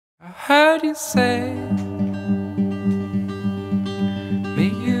I heard you say,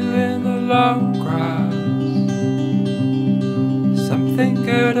 meet you in the long grass, something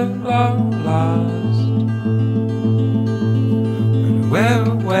good at long last, when we're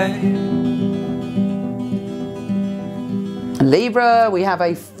away. Libra, we have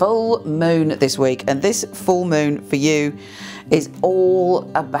a full moon this week, and this full moon for you is all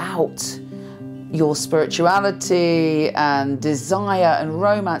about your spirituality and desire and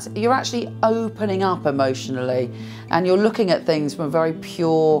romance. You're actually opening up emotionally, and you're looking at things from a very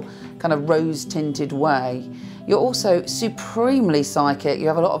pure, kind of rose-tinted way. You're also supremely psychic. You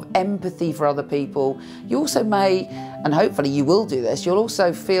have a lot of empathy for other people. You also may, and hopefully you will do this, you'll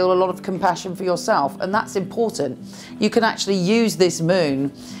also feel a lot of compassion for yourself, and that's important. You can actually use this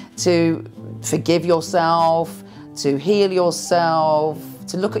moon to forgive yourself, to heal yourself,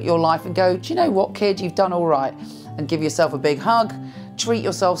 to look at your life and go, do you know what, kid, you've done all right, and give yourself a big hug, treat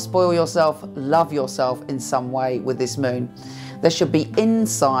yourself, spoil yourself, love yourself in some way with this moon. There should be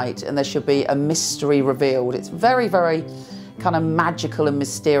insight and there should be a mystery revealed. It's very, very kind of magical and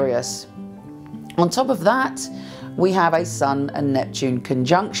mysterious. On top of that, we have a Sun and Neptune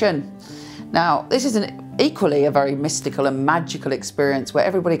conjunction. Now, this is equally a very mystical and magical experience where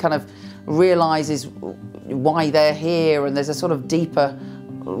everybody kind of realizes why they're here, and there's a sort of deeper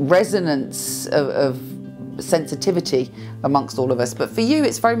resonance of sensitivity amongst all of us. But for you,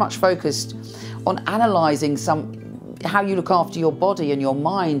 it's very much focused on analysing how you look after your body and your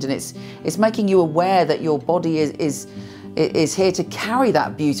mind, and it's making you aware that your body is here to carry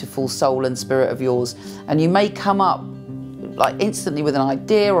that beautiful soul and spirit of yours, and you may come up like instantly with an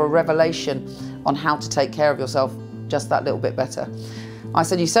idea or a revelation on how to take care of yourself just that little bit better. I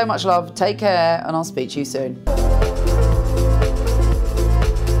send you so much love, take care, and I'll speak to you soon.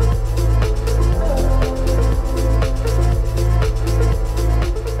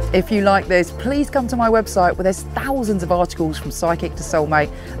 If you like this, please come to my website where there's thousands of articles from psychic to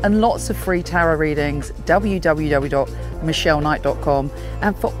soulmate and lots of free tarot readings, www.michelleknight.com.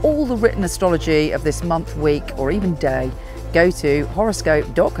 And for all the written astrology of this month, week, or even day, go to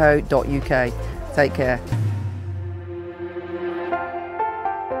horoscope.co.uk. Take care.